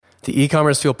The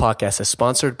e-commerce Fuel podcast is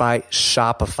sponsored by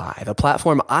Shopify, the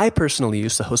platform I personally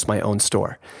use to host my own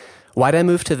store. Why'd I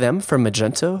move to them from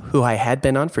Magento, who I had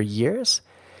been on for years?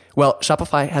 Well,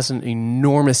 Shopify has an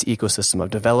enormous ecosystem of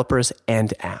developers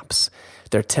and apps.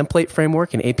 Their template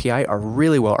framework and API are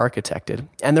really well architected,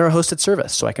 and they're a hosted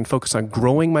service, so I can focus on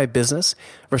growing my business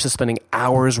versus spending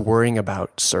hours worrying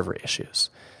about server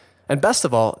issues. And best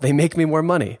of all, they make me more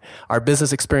money. Our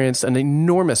business experienced an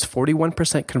enormous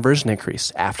 41% conversion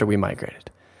increase after we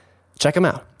migrated. Check them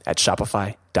out at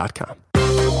shopify.com.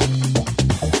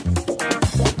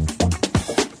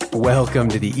 Welcome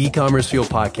to the e-commerce Fuel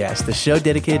podcast, the show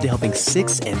dedicated to helping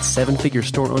 6- and 7-figure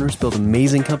store owners build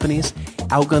amazing companies,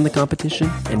 outgun the competition,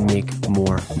 and make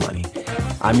more money.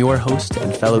 I'm your host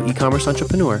and fellow e-commerce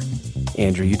entrepreneur,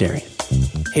 Andrew Udarian.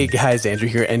 Hey guys, Andrew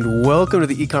here, and welcome to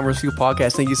the e-commerce Fuel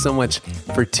podcast. Thank you so much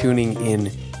for tuning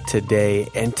in today.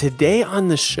 And today on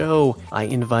the show, I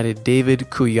invited David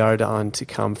Couillard on to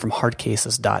come from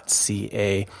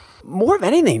hardcases.ca. More of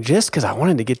anything, just because I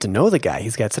wanted to get to know the guy.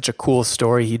 He's got such a cool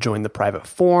story. He joined the private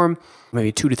forum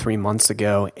maybe 2 to 3 months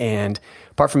ago. And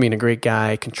apart from being a great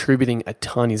guy, contributing a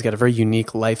ton, he's got a very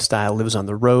unique lifestyle, lives on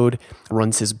the road,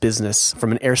 runs his business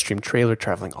from an Airstream trailer,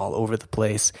 traveling all over the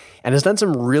place, and has done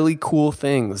some really cool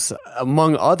things.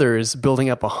 Among others, building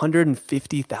up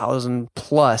 150,000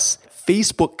 plus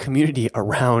Facebook community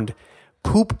around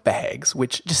poop bags,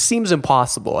 which just seems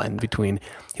impossible. And between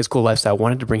his cool lifestyle,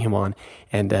 wanted to bring him on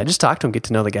and just talk to him, get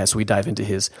to know the guy. So we dive into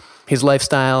his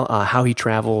lifestyle, how he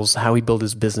travels, how he built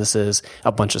his businesses,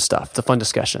 a bunch of stuff. It's a fun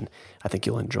discussion. I think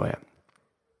you'll enjoy it.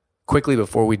 Quickly,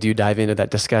 before we do dive into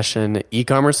that discussion,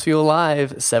 e-commerce Fuel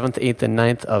Live, 7th, 8th, and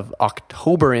 9th of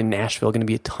October in Nashville. Going to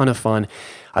be a ton of fun.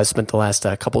 I've spent the last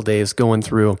couple days going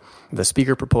through the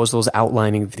speaker proposals,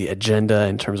 outlining the agenda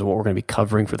in terms of what we're going to be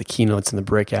covering for the keynotes and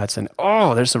the breakouts. And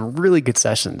there's some really good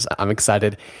sessions. I'm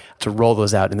excited to roll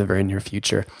those out in the very near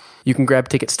future. You can grab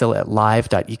tickets still at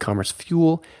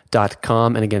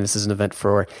live.ecommercefuel.com. And again, this is an event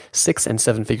for 6- and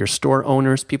 7-figure store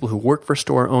owners, people who work for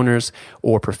store owners,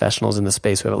 or professionals in the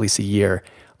space who have at least a year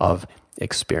of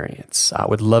experience. I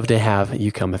would love to have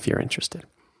you come if you're interested.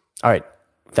 All right.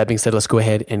 With that being said, let's go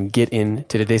ahead and get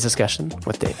into today's discussion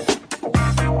with David.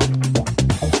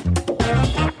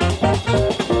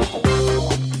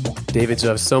 David, so I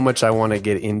have so much I want to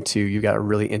get into. You got a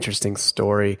really interesting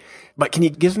story, but can you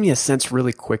give me a sense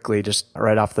really quickly, just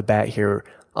right off the bat here,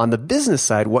 on the business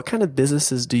side, what kind of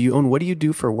businesses do you own? What do you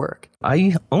do for work?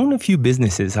 I own a few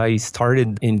businesses. I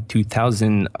started in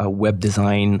 2000 a web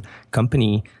design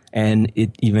company, and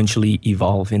it eventually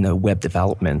evolved in a web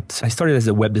development. I started as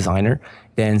a web designer,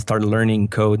 then started learning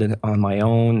code on my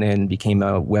own and became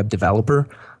a web developer.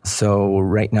 So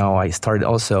right now I started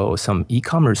also some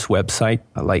e-commerce website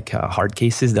like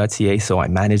hardcases.ca. So I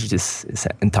manage this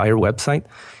entire website.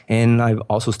 And I've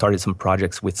also started some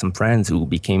projects with some friends who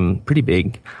became pretty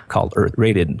big called Earth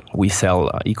Rated. We sell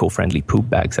eco-friendly poop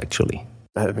bags actually.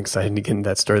 I'm excited to get into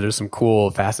that story. There's some cool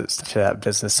facets to that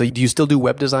business. So do you still do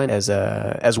web design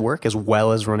as work as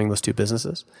well as running those two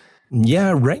businesses?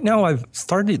 Yeah, right now I've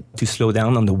started to slow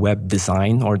down on the web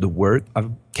design or the work.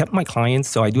 I've kept my clients,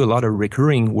 so I do a lot of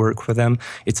recurring work for them.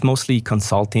 It's mostly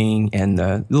consulting and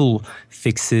little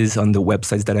fixes on the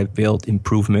websites that I've built,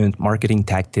 improvement, marketing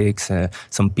tactics,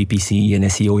 some PPC and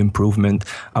SEO improvement.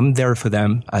 I'm there for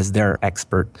them as their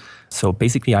expert. So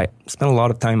basically, I spent a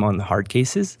lot of time on hard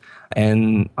cases,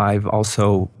 and I've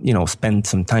also, spent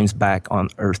some times back on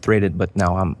Earth Rated, but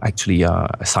now I'm actually a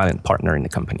silent partner in the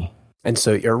company. And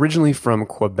so you're originally from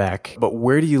Quebec, but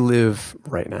where do you live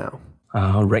right now?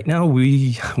 Right now,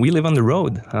 we live on the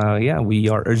road. We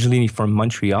are originally from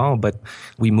Montreal, but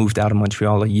we moved out of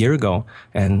Montreal a year ago,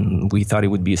 and we thought it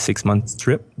would be a 6-month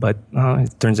trip, but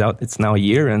it turns out it's now a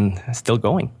year and still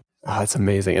going. Oh, that's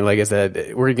amazing. And like I said,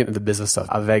 we're going to get into the business stuff.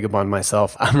 I'm Vagabond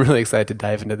myself. I'm really excited to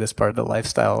dive into this part of the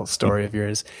lifestyle story of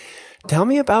yours. Tell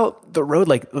me about the road.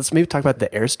 Let's maybe talk about the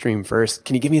Airstream first.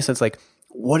 Can you give me a sense,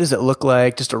 what does it look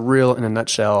like? Just in a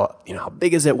nutshell, how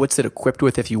big is it? What's it equipped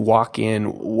with? If you walk in,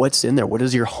 what's in there? What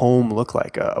does your home look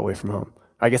like away from home?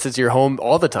 I guess it's your home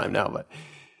all the time now, but.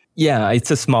 Yeah,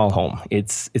 it's a small home.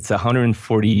 It's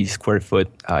 140 square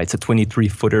foot. It's a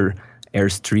 23-footer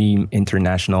Airstream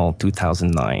International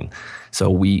 2009. So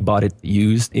we bought it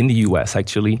used in the US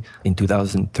actually in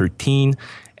 2013.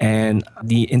 And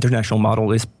the international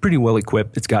model is pretty well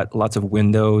equipped. It's got lots of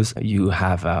windows. You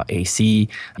have AC.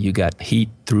 You got heat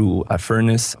through a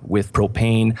furnace with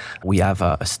propane. We have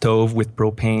a stove with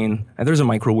propane. And there's a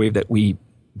microwave that we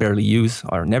barely use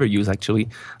or never use actually.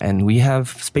 And we have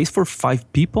space for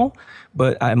 5 people,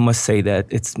 but I must say that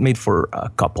it's made for a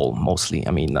couple mostly.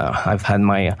 I mean, I've had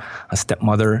my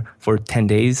stepmother for 10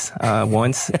 days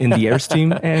once in the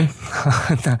Airstream, and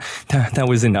that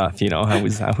was enough. I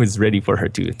was ready for her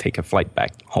to take a flight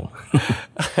back home.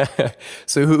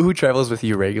 So who travels with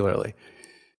you regularly?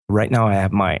 Right now, I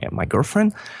have my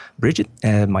girlfriend, Bridget,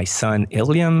 and my son,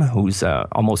 Iliam, who's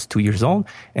almost 2 years old,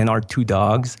 and our 2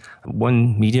 dogs,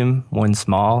 one medium, one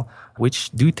small,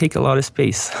 which do take a lot of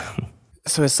space.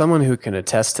 So as someone who can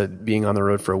attest to being on the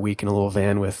road for a week in a little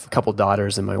van with a couple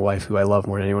daughters and my wife, who I love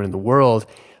more than anyone in the world,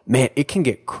 man, it can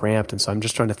get cramped. And so I'm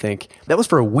just trying to think, that was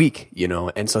for a week,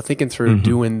 and so thinking through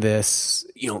doing this,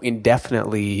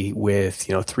 indefinitely with,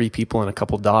 3 people and a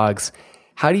couple dogs.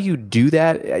 How do you do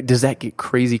that? Does that get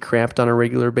crazy cramped on a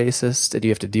regular basis? Do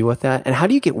you have to deal with that? And how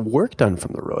do you get work done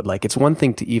from the road? Like, it's one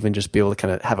thing to even just be able to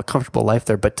kind of have a comfortable life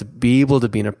there, but to be able to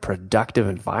be in a productive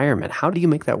environment, how do you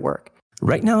make that work?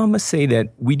 Right now, I must say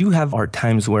that we do have our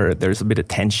times where there's a bit of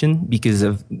tension because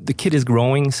of the kid is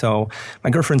growing. So my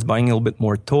girlfriend's buying a little bit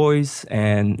more toys,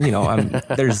 and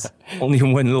there's only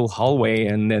one little hallway,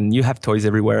 and then you have toys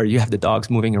everywhere. You have the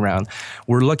dogs moving around.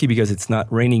 We're lucky because it's not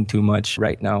raining too much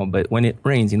right now. But when it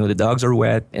rains, the dogs are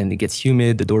wet and it gets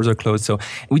humid. The doors are closed, so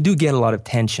we do get a lot of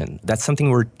tension. That's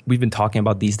something we've been talking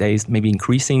about these days. Maybe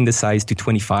increasing the size to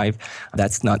 25.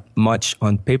 That's not much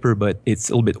on paper, but it's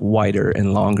a little bit wider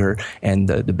and longer. And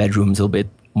the bedroom's a little bit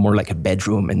more like a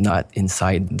bedroom and not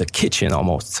inside the kitchen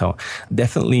almost. So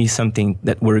definitely something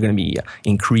that we're going to be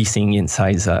increasing in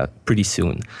size pretty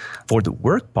soon. For the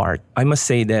work part, I must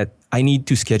say that I need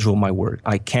to schedule my work.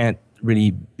 I can't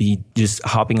really be just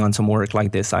hopping on some work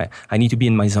like this. I need to be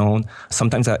in my zone.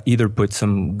 Sometimes I either put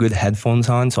some good headphones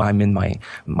on so I'm in my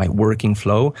working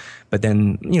flow. But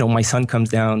then, my son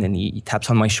comes down and he taps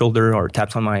on my shoulder or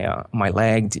taps on my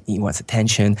leg. He wants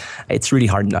attention. It's really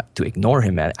hard not to ignore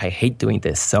him. I hate doing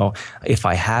this. So if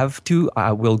I have to,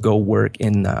 I will go work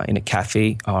in a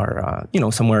cafe or,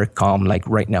 somewhere calm. Like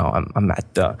right now, I'm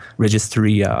at the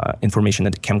registry information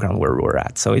at the campground where we're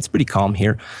at. So it's pretty calm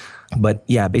here. But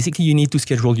yeah, basically you need to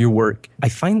schedule your work. I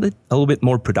find it a little bit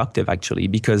more productive actually,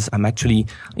 because I'm actually,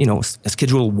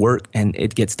 schedule work and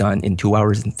it gets done in 2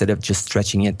 hours instead of just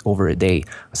stretching it over a day.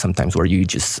 Sometimes where you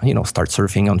just, start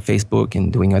surfing on Facebook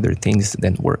and doing other things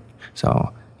than work.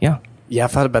 So yeah. Yeah,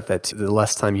 I've thought about that too. The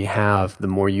less time you have, the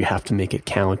more you have to make it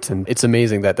count. And it's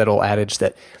amazing that old adage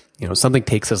that, something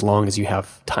takes as long as you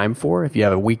have time for. If you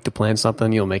have a week to plan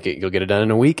something, you'll get it done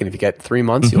in a week. And if you get 3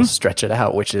 months, you'll stretch it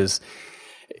out, which is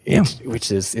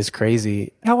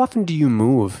crazy. How often do you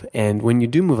move? And when you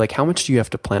do move, like how much do you have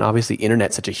to plan? Obviously,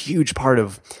 internet's such a huge part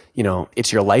of,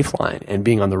 it's your lifeline. And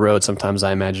being on the road, sometimes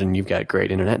I imagine you've got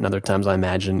great internet, and other times I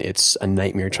imagine it's a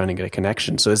nightmare trying to get a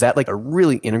connection. So is that like a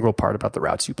really integral part about the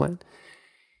routes you plan?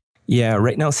 Yeah,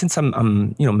 right now, since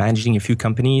I'm managing a few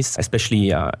companies,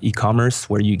 especially e-commerce,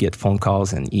 where you get phone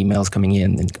calls and emails coming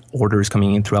in and orders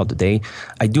coming in throughout the day,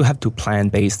 I do have to plan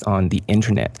based on the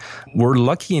internet. We're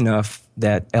lucky enough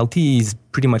that LTE is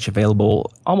pretty much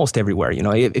available almost everywhere.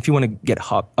 If you want to get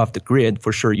off the grid,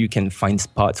 for sure you can find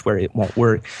spots where it won't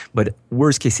work. But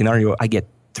worst case scenario, I get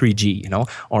 3G,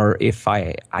 or if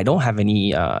I don't have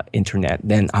any internet,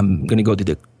 then I'm going to go to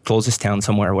the closest town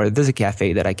somewhere where there's a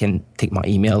cafe that I can take my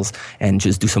emails and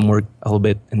just do some work a little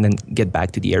bit and then get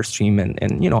back to the Airstream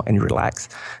and relax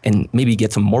and maybe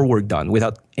get some more work done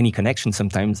without any connection.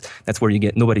 Sometimes that's where you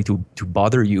get nobody to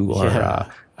bother you or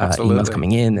emails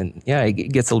coming in, and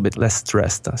it gets a little bit less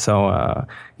stressed. So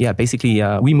basically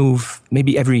we move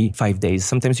maybe every 5 days.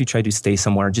 Sometimes we try to stay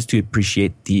somewhere just to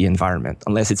appreciate the environment.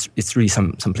 Unless it's really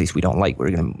some place we don't like, we're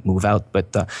going to move out.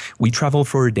 But we travel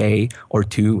for a day or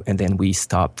two, and then we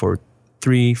stop for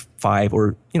 3, 5,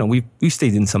 or we've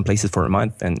stayed in some places for a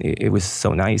month, and it was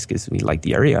so nice because we like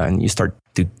the area, and you start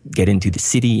to get into the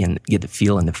city and get the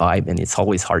feel and the vibe, and it's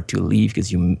always hard to leave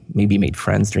because you maybe made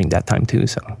friends during that time too.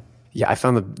 So. Yeah, I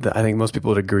found I think most people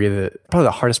would agree that probably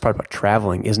the hardest part about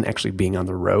traveling isn't actually being on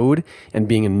the road and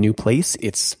being in a new place.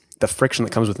 It's the friction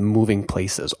that comes with moving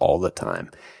places all the time.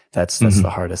 That's the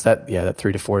hardest. That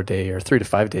 3 to 4 day or 3 to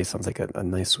 5 days sounds like a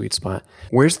nice sweet spot.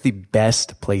 Where's the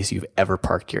best place you've ever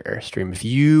parked your Airstream? If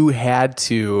you had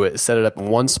to set it up in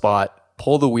one spot,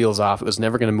 pull the wheels off, it was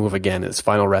never going to move again, its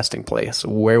final resting place,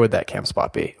 where would that camp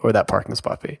spot be or that parking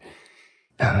spot be?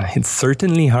 It's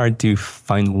certainly hard to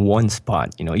find one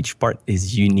spot. Each part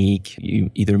is unique. You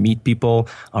either meet people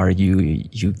or you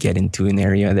get into an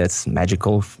area that's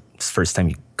magical first time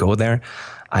you go there.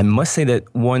 I must say that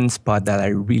one spot that I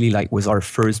really liked was our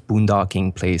first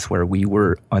boondocking place where we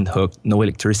were unhooked, no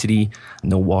electricity,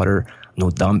 no water. no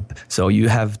dump. So you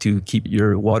have to keep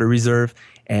your water reserve.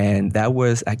 And that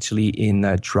was actually in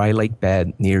a dry lake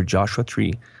bed near Joshua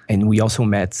Tree. And we also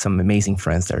met some amazing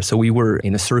friends there. So we were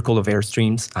in a circle of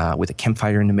Airstreams with a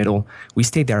campfire in the middle. We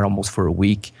stayed there almost for a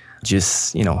week,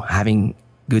 just, having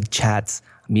good chats,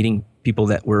 meeting people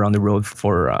that were on the road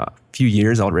for a few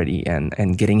years already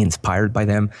and getting inspired by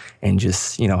them and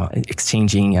just,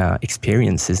 exchanging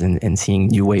experiences and seeing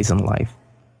new ways in life.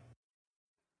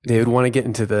 David, want to get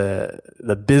into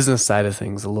the business side of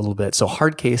things a little bit. So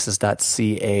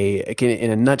hardcases.ca,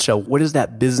 in a nutshell, what does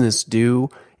that business do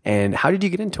and how did you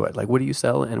get into it? Like, what do you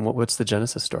sell and what's the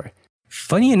genesis story?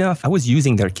 Funny enough, I was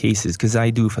using their cases because I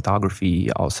do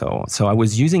photography also. So I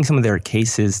was using some of their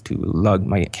cases to lug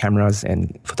my cameras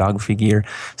and photography gear.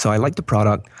 So I liked the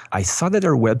product. I saw that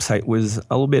their website was a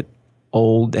little bit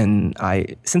old, and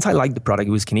since I liked the product,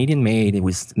 it was Canadian made. It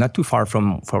was not too far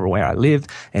from where I lived,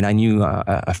 and I knew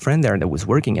a friend there that was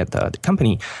working at the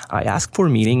company. I asked for a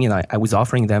meeting, and I was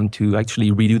offering them to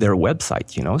actually redo their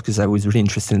website, because I was really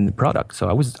interested in the product. So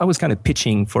I was kind of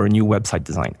pitching for a new website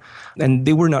design, and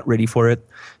they were not ready for it.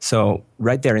 So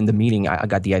right there in the meeting, I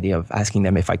got the idea of asking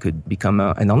them if I could become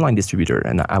an online distributor,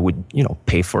 and I would,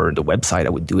 pay for the website. I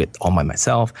would do it all by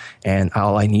myself, and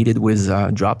all I needed was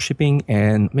drop shipping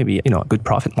and maybe a good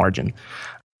profit margin,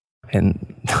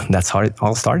 and that's how it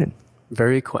all started.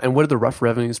 Very cool. And what are the rough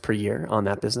revenues per year on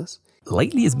that business?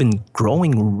 Lately, it's been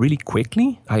growing really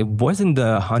quickly. I was in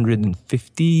the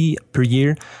 150 per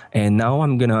year, and now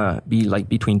I'm gonna be like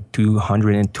between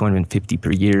 200 and 250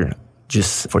 per year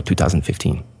just for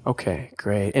 2015. Okay,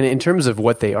 great. And in terms of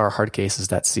what they are,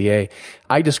 hardcases.ca,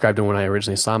 I described them when I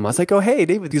originally saw them. I was like, oh, hey,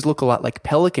 David, these look a lot like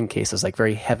Pelican cases, like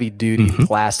very heavy-duty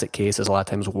plastic cases, a lot of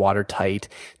times watertight,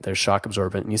 they're shock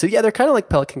absorbent. And you said, yeah, they're kind of like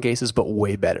Pelican cases, but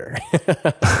way better.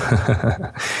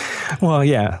 Well,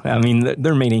 yeah. I mean,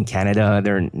 they're made in Canada.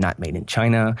 They're not made in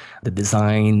China. The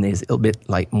design is a little bit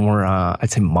like more,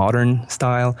 I'd say, modern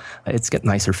style. It's got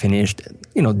nicer finished,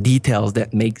 details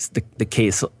that makes the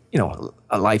case,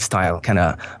 a lifestyle kind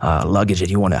of luggage that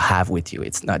you want to have with you.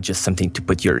 It's not just something to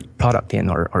put your product in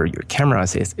or your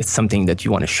cameras. It's something that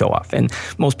you want to show off. And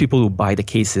most people who buy the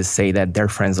cases say that their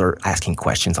friends are asking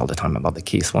questions all the time about the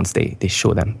case once they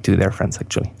show them to their friends,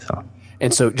 actually.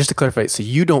 And so just to clarify, so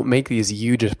you don't make these,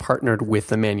 you just partnered with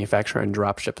the manufacturer and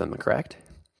drop ship them, correct?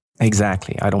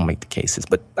 Exactly. I don't make the cases,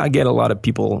 but I get a lot of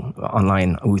people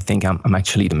online who think I'm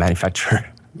actually the manufacturer.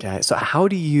 Okay. So how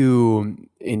do you,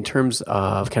 in terms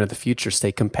of kind of the future,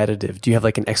 stay competitive? Do you have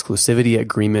like an exclusivity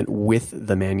agreement with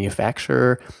the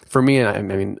manufacturer? For me, I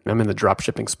mean, I'm in the drop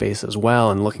shipping space as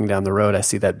well, and looking down the road, I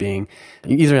see that being,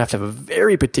 you either have to have a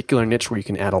very particular niche where you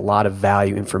can add a lot of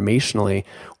value informationally,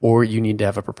 or you need to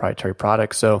have a proprietary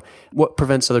product. So what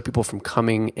prevents other people from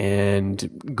coming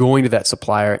and going to that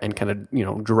supplier and kind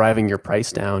of, driving your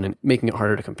price down and making it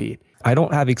harder to compete? I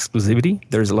don't have exclusivity.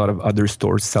 There's a lot of other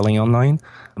stores selling online.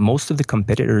 Most of the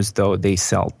competitors, though, they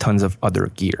sell tons of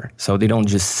other gear. So they don't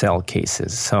just sell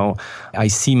cases. So I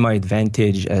see my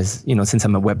advantage as, since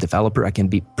I'm a web developer, I can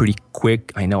be pretty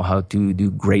quick. I know how to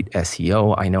do great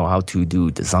SEO. I know how to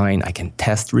do design. I can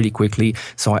test really quickly.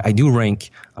 So I do rank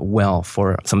well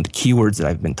for some of the keywords that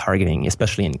I've been targeting,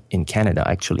 especially in Canada,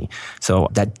 actually. So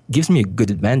that gives me a good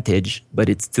advantage, but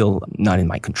it's still not in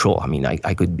my control. I mean,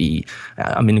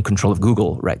 I'm in control of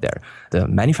Google right there. The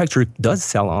manufacturer does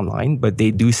sell online, but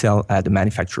they do sell at the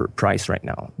manufacturer price right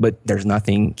now. But there's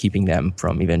nothing keeping them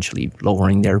from eventually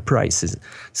lowering their prices.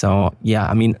 So yeah,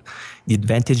 I mean, the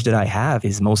advantage that I have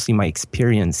is mostly my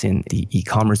experience in the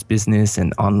e-commerce business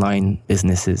and online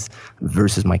businesses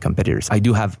versus my competitors. I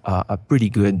do have a pretty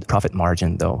good profit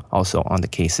margin, though, also on the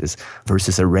cases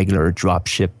versus a regular drop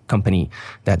ship company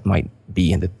that might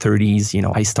be in the 30s.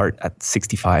 I start at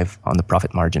 65 on the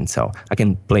profit margin, so I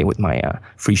can play with my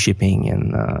free shipping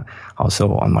and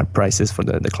also on my prices for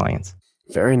the clients.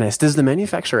 Very nice. Does the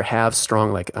manufacturer have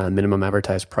strong minimum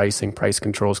advertised pricing, price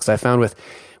controls? Because I found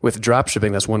with drop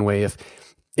shipping, that's one way.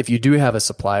 If you do have a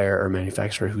supplier or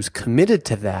manufacturer who's committed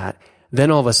to that, then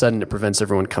all of a sudden it prevents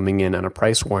everyone coming in on a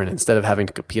price war. And instead of having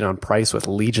to compete on price with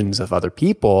legions of other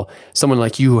people, someone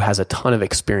like you who has a ton of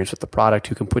experience with the product,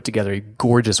 who can put together a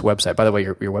gorgeous website. By the way,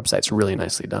 your website's really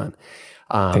nicely done.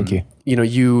 Thank you.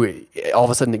 You all of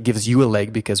a sudden it gives you a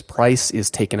leg because price is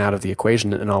taken out of the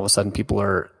equation, and all of a sudden people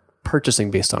are purchasing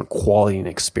based on quality and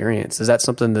experience. Is that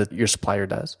something that your supplier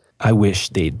does? I wish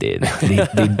they did.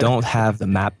 They don't have the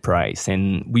map price.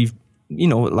 And we've,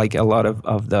 like a lot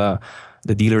of the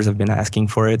The dealers have been asking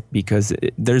for it because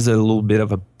there's a little bit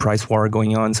of a price war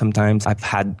going on sometimes. I've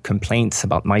had complaints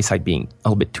about my site being a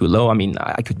little bit too low. I mean,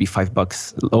 I could be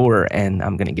 $5 lower and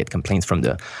I'm going to get complaints from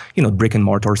the, brick and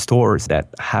mortar stores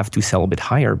that have to sell a bit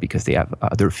higher because they have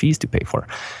other fees to pay for.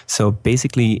 So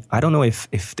basically, I don't know if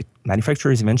the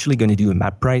manufacturer is eventually going to do a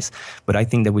MAP price, but I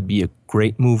think that would be a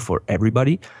great move for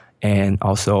everybody. And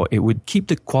also, it would keep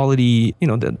the quality,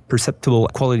 the perceptible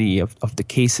quality of the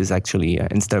cases actually,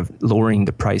 instead of lowering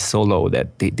the price so low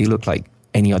that they look like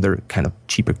any other kind of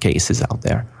cheaper cases out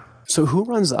there. So who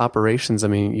runs the operations? I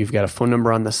mean, you've got a phone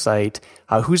number on the site.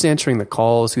 Who's answering the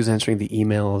calls? Who's answering the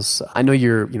emails? I know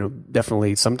you're,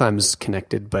 definitely sometimes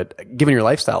connected, but given your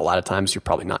lifestyle, a lot of times you're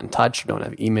probably not in touch. You don't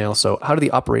have email. So how do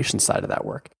the operations side of that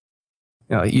work?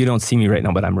 You don't see me right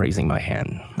now, but I'm raising my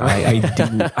hand.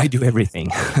 I do everything.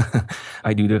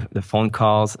 I do the phone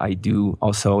calls. I do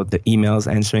also the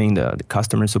emails, answering the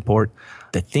customer support.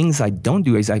 The things I don't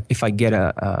do is if I get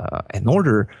an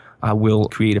order, I will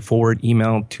create a forward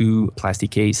email to Plastic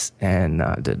Case and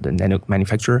the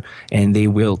manufacturer, and they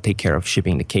will take care of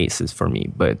shipping the cases for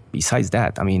me. But besides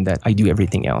that, I do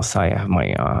everything else. I have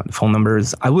my phone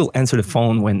numbers. I will answer the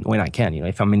phone when I can.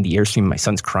 If I'm in the Airstream, my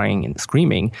son's crying and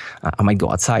screaming, I might go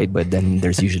outside, but then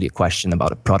there's usually a question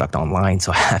about a product online,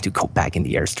 so I have to go back in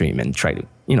the Airstream and try to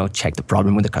check the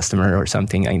problem with the customer or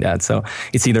something like that. So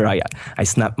it's either I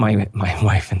snap my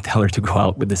wife and tell her to go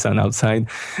out with the sun outside.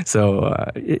 So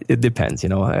it depends,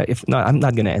 If not, I'm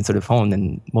not going to answer the phone,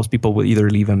 and most people will either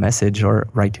leave a message or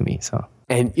write to me. So.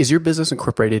 And is your business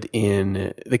incorporated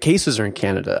in, the cases are in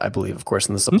Canada, I believe, of course,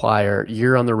 and the supplier,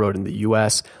 you're on the road in the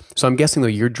US. So I'm guessing, though,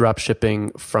 you're drop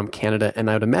shipping from Canada, and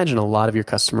I would imagine a lot of your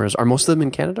customers, are most of them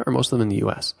in Canada or most of them in the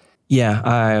US? Yeah,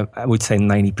 I would say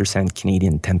 90%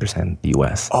 Canadian, 10%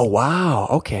 US. Oh, wow.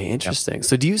 Okay, interesting. Yep.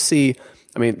 So do you see,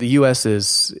 the US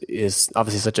is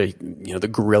obviously such a, the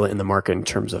gorilla in the market in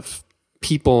terms of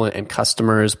people and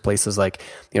customers, places like,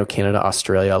 Canada,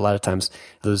 Australia. A lot of times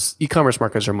those e-commerce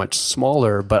markets are much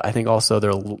smaller, but I think also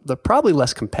they're probably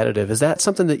less competitive. Is that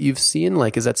something that you've seen?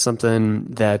 Like, is that something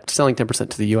that selling 10%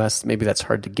 to the US, maybe that's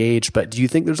hard to gauge, but do you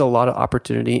think there's a lot of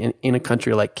opportunity in a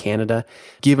country like Canada,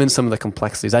 given some of the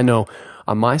complexities? I know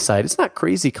on my side, it's not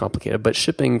crazy complicated, but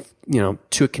shipping,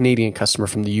 to a Canadian customer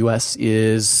from the US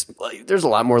there's a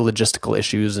lot more logistical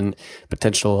issues and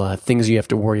potential things you have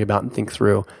to worry about and think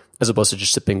through, as opposed to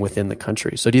just shipping within the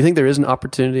country. So do you think there is an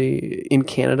opportunity in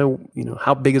Canada?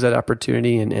 How big is that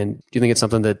opportunity? And do you think it's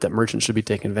something that merchants should be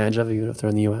taking advantage of, even if they're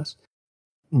in the US?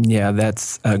 Yeah,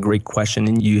 that's a great question.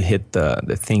 And you hit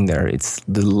the thing there. It's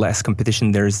the less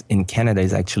competition there's in Canada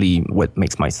is actually what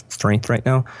makes my strength right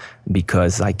now,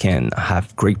 because I can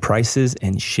have great prices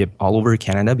and ship all over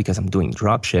Canada because I'm doing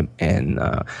drop ship, and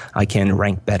I can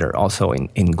rank better also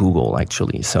in Google,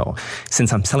 actually. So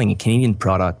since I'm selling a Canadian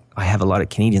product, I have a lot of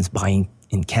Canadians buying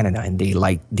in Canada, and they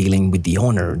like dealing with the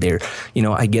owner.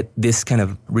 I get this kind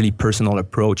of really personal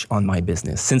approach on my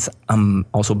business. Since I'm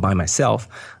also by myself,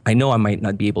 I know I might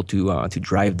not be able to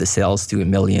drive the sales to 1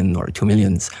 million or 2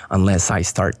 million unless I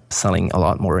start selling a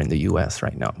lot more in the US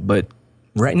right now. But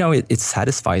right now, it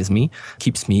satisfies me,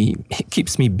 keeps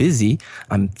me busy.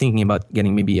 I'm thinking about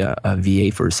getting maybe a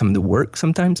VA for some of the work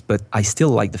sometimes, but I still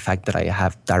like the fact that I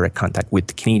have direct contact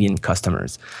with Canadian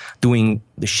customers. Doing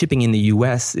the shipping in the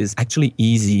US is actually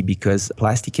easy because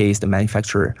Plastic Case, the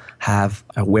manufacturer, have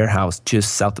a warehouse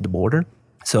just south of the border.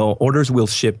 So orders will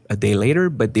ship a day later,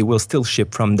 but they will still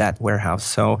ship from that warehouse.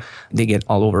 So they get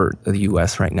all over the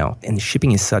US right now. And the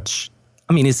shipping is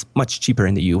it's much cheaper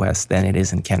in the US than it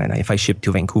is in Canada. If I ship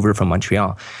to Vancouver from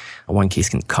Montreal, one case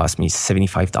can cost me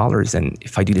 $75. And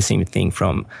if I do the same thing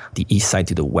from the east side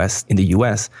to the west in the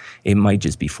US, it might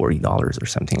just be $40 or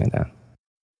something like that.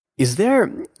 Is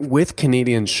there, with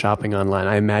Canadians shopping online,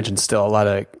 I imagine still a lot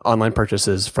of online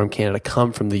purchases from Canada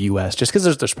come from the US, just because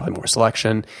there's probably more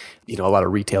selection. A lot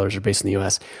of retailers are based in the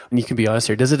US. And you can be honest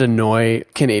here, does it annoy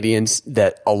Canadians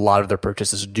that a lot of their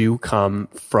purchases do come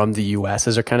from the US?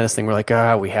 Is there kind of this thing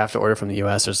where we have to order from the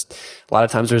US? There's a lot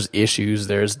of times there's issues.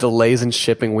 There's delays in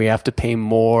shipping. We have to pay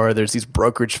more. There's these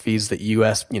brokerage fees that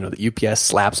that UPS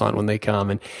slaps on when they come.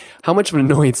 And how much of an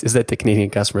annoyance is that to Canadian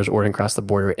customers ordering across the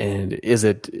border? And is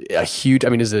it a huge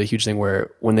thing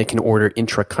where when they can order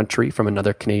intra-country from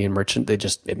another Canadian merchant,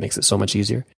 it makes it so much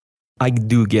easier? I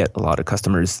do get a lot of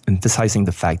customers emphasizing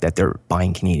the fact that they're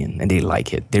buying Canadian and they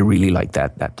like it. They really like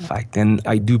that fact. And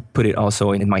I do put it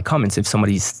also in my comments. If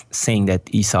somebody's saying that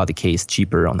he saw the case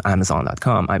cheaper on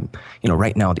Amazon.com,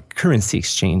 right now the currency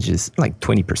exchange is like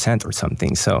 20% or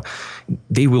something. So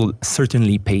they will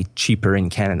certainly pay cheaper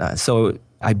in Canada. So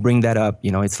I bring that up.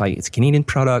 It's like it's a Canadian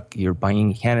product. You're buying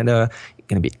in Canada. It's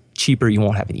going to be cheaper. You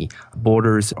won't have any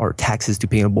borders or taxes to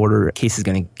pay in a border. A case is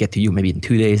going to get to you maybe in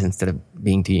 2 days instead of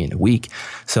being to you in a week.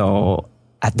 So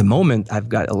at the moment, I've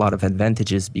got a lot of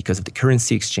advantages because of the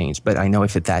currency exchange. But I know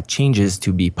if that changes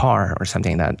to be par or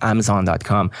something, that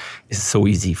Amazon.com is so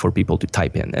easy for people to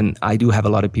type in. And I do have a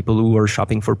lot of people who are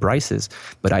shopping for prices,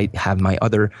 but I have my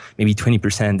other maybe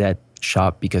 20% that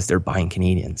shop because they're buying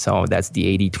Canadian. So that's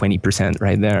the 80-20%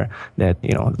 right there, that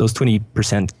those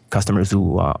 20% customers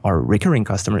who are recurring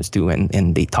customers too,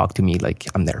 and they talk to me like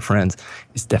I'm their friends,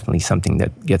 is definitely something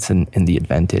that gets in the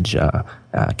advantage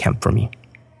camp for me.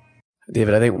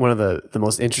 David, I think one of the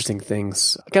most interesting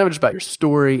things, kind of just about your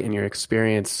story and your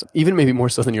experience, even maybe more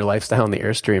so than your lifestyle in the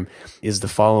Airstream, is the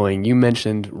following. You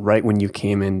mentioned right when you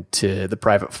came into the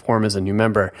private forum as a new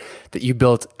member that you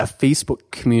built a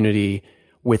Facebook community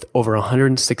with over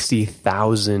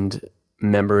 160,000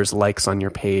 members, likes on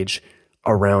your page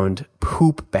around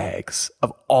poop bags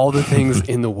of all the things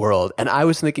in the world. And I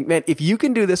was thinking, man, if you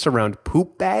can do this around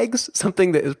poop bags,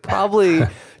 something that is probably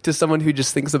to someone who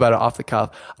just thinks about it off the cuff,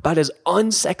 about as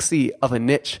unsexy of a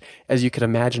niche as you could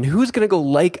imagine, who's going to go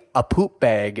like a poop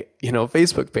bag,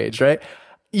 Facebook page, right?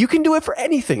 You can do it for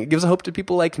anything. It gives hope to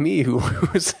people like me who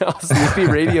sells sleepy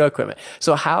radio equipment.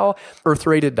 So how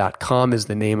earthrated.com is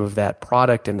the name of that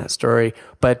product and that story.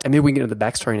 But maybe we can get into the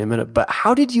backstory in a minute. But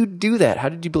how did you do that? How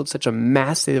did you build such a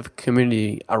massive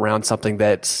community around something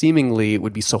that seemingly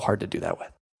would be so hard to do that with?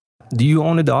 Do you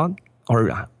own a dog?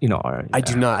 Or I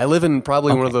do not. I live in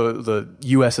probably one of the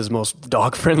U.S.'s most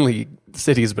dog-friendly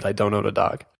cities, but I don't own a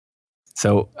dog.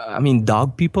 So,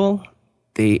 dog people,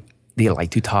 they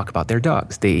like to talk about their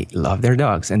dogs. They love their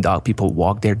dogs, and dog people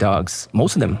walk their dogs.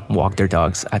 Most of them walk their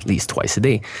dogs at least twice a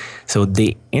day. So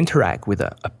they interact with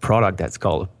a product that's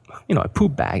called, a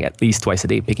poop bag at least twice a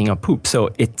day, picking up poop. So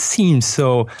it seems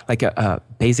so like a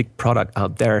basic product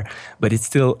out there, but it's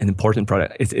still an important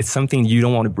product. It's something you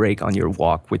don't want to break on your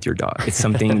walk with your dog. It's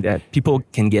something that people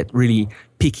can get really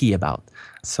picky about.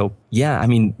 So yeah,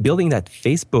 building that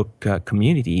Facebook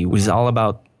community was all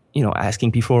about asking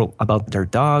people about their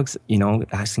dogs,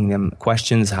 asking them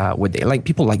questions, what they like.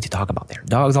 People like to talk about their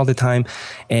dogs all the time.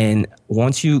 And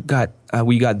once we got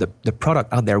the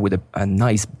product out there with a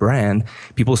nice brand,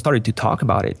 people started to talk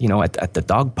about it, at the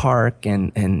dog park,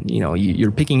 and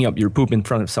you're picking up your poop in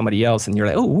front of somebody else, and you're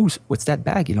like, oh, what's that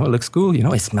bag? It looks cool.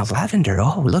 It smells lavender.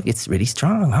 Oh, look, it's really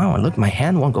strong. Oh, look, my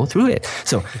hand won't go through it.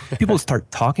 So people start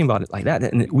talking about it like that.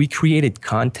 And we created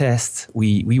contests.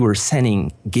 We were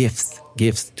sending gifts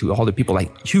to all the people,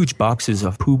 like huge boxes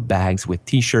of poop bags with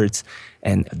t-shirts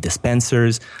and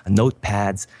dispensers,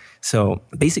 notepads. So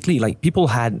basically, like, people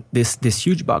had this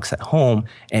huge box at home,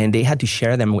 and they had to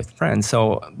share them with friends.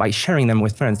 So by sharing them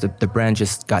with friends, the brand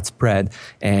just got spread.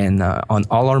 And on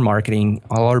all our marketing,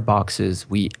 all our boxes,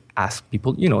 we ask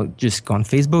people, just go on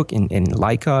Facebook and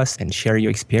like us and share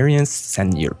your experience,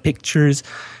 send your pictures.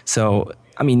 So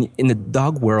in the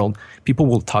dog world, people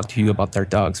will talk to you about their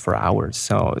dogs for hours.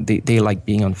 So they like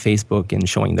being on Facebook and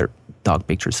showing their dog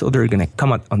pictures. So they're going to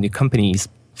come up on the company's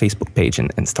Facebook page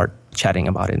and start chatting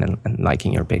about it and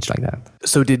liking your page like that.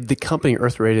 So did the company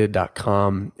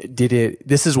earthrated.com,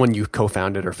 this is when you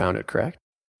co-founded or founded, correct?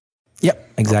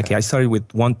 Yep, exactly. Okay. I started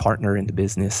with one partner in the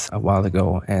business a while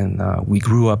ago, and we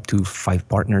grew up to 5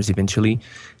 partners eventually.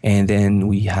 And then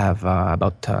we have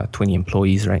about 20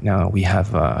 employees right now. We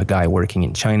have a guy working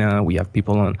in China. We have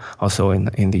people also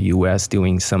in the US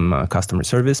doing some customer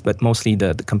service, but mostly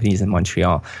the company is in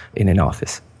Montreal in an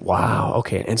office. Wow.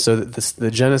 Okay. And so the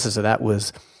genesis of that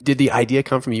was, did the idea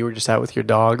come from you were just out with your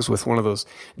dogs with one of those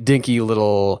dinky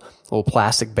little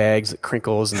plastic bags that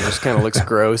crinkles and just kind of looks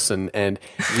gross, and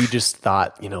you just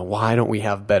thought, why don't we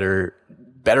have better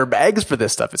bags for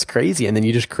this stuff? It's crazy. And then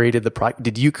you just created the product.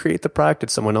 Did you create the product? Did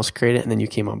someone else create it and then you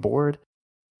came on board?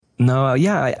 No,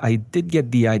 yeah, I did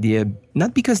get the idea,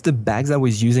 not because the bags I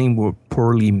was using were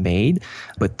poorly made,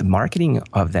 but the marketing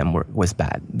of them was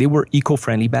bad. They were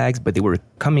eco-friendly bags, but they were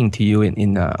coming to you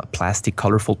in plastic,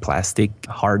 colorful plastic,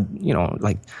 hard,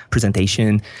 like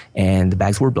presentation, and the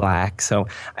bags were black. So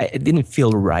it didn't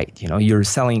feel right. You're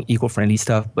selling eco-friendly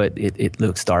stuff, but it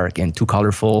looks dark and too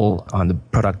colorful on the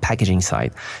product packaging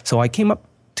side. So I came up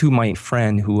to my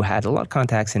friend who had a lot of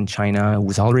contacts in China, who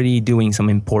was already doing some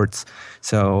imports.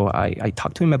 So I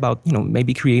talked to him about,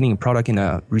 maybe creating a product in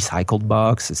a recycled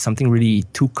box, something really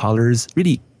 2 colors,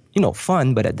 really,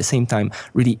 fun, but at the same time,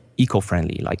 really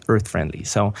eco-friendly, like earth-friendly.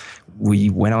 So we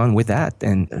went on with that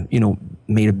and,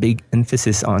 made a big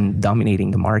emphasis on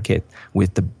dominating the market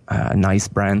with the nice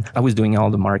brand. I was doing all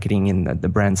the marketing in the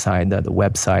brand side, the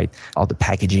website, all the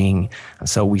packaging.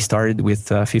 So we started with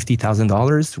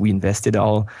 $50,000. We invested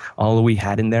all we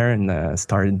had in there and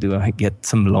started to get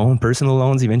some personal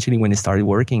loans eventually when it started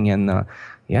working. And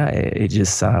it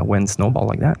just went snowball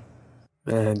like that.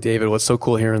 David, what's so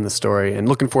cool hearing the story, and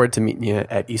looking forward to meeting you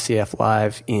at ECF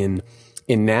Live in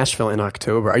Nashville in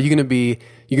October. Are you going to be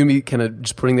kind of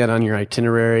just putting that on your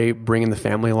itinerary, bringing the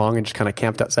family along, and just kind of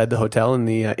camped outside the hotel in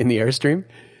the Airstream?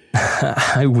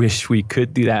 I wish we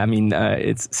could do that. I mean,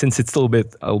 since it's a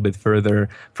little bit further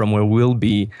from where we'll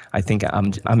be. I think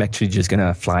I'm actually just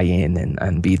gonna fly in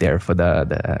and be there for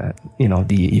the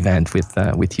event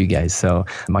with you guys. So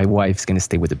my wife's gonna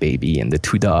stay with the baby and the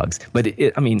 2 dogs. But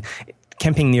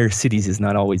camping near cities is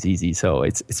not always easy, so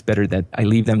it's better that I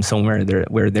leave them somewhere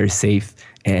where they're safe,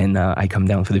 and I come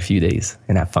down for the few days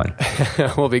and have fun.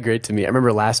 Will be great to meet. I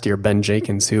remember last year, Ben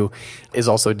Jenkins, who is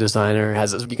also a designer,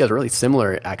 you guys are really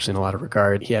similar actually in a lot of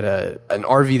regard. He had an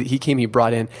RV that he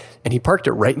brought in, and he parked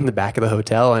it right in the back of the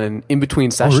hotel, and in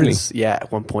between sessions,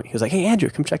 at one point, he was like, "Hey,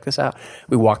 Andrew, come check this out."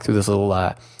 We walked through this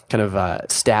little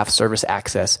staff service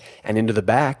access and into the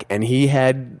back, and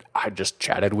I just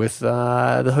chatted with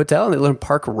the hotel, and they let him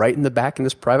park right in the back in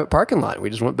this private parking lot. We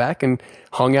just went back and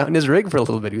hung out in his rig for a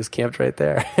little bit. He was camped right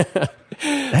there.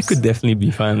 That could definitely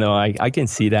be fun, though. I can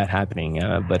see that happening.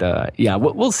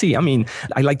 We'll see. I mean,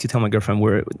 I like to tell my girlfriend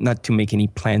we're not to make any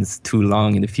plans too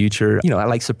long in the future. I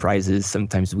like surprises.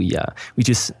 Sometimes we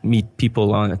just meet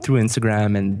people through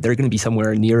Instagram, and they're going to be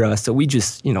somewhere near us. So we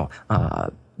just,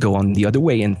 go on the other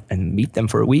way and meet them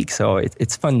for a week. So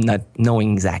it's fun not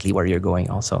knowing exactly where you're going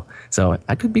also. So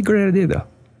that could be a great idea, though.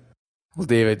 Well,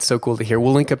 David, so cool to hear.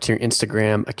 We'll link up to your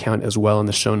Instagram account as well in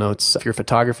the show notes. If you're a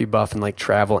photography buff and like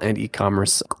travel and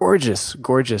e-commerce, gorgeous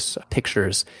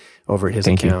pictures over at his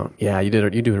account. Yeah, you're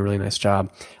doing a really nice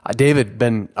job. David,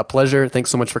 been a pleasure.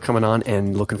 Thanks so much for coming on,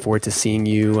 and looking forward to seeing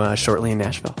you shortly in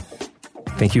Nashville.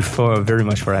 Thank you very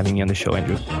much for having me on the show,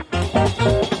 Andrew.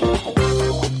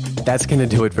 That's going to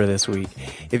do it for this week.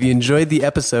 If you enjoyed the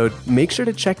episode, make sure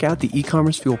to check out the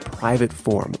eCommerce Fuel private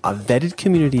forum, a vetted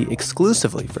community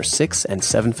exclusively for 6- and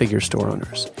 7-figure store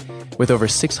owners. With over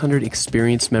 600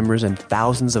 experienced members and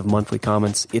thousands of monthly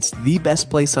comments, it's the best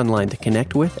place online to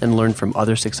connect with and learn from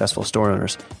other successful store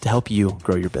owners to help you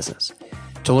grow your business.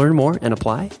 To learn more and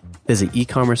apply, visit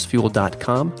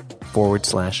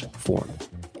ecommercefuel.com/forum.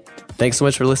 Thanks so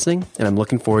much for listening, and I'm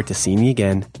looking forward to seeing you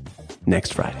again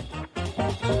next Friday.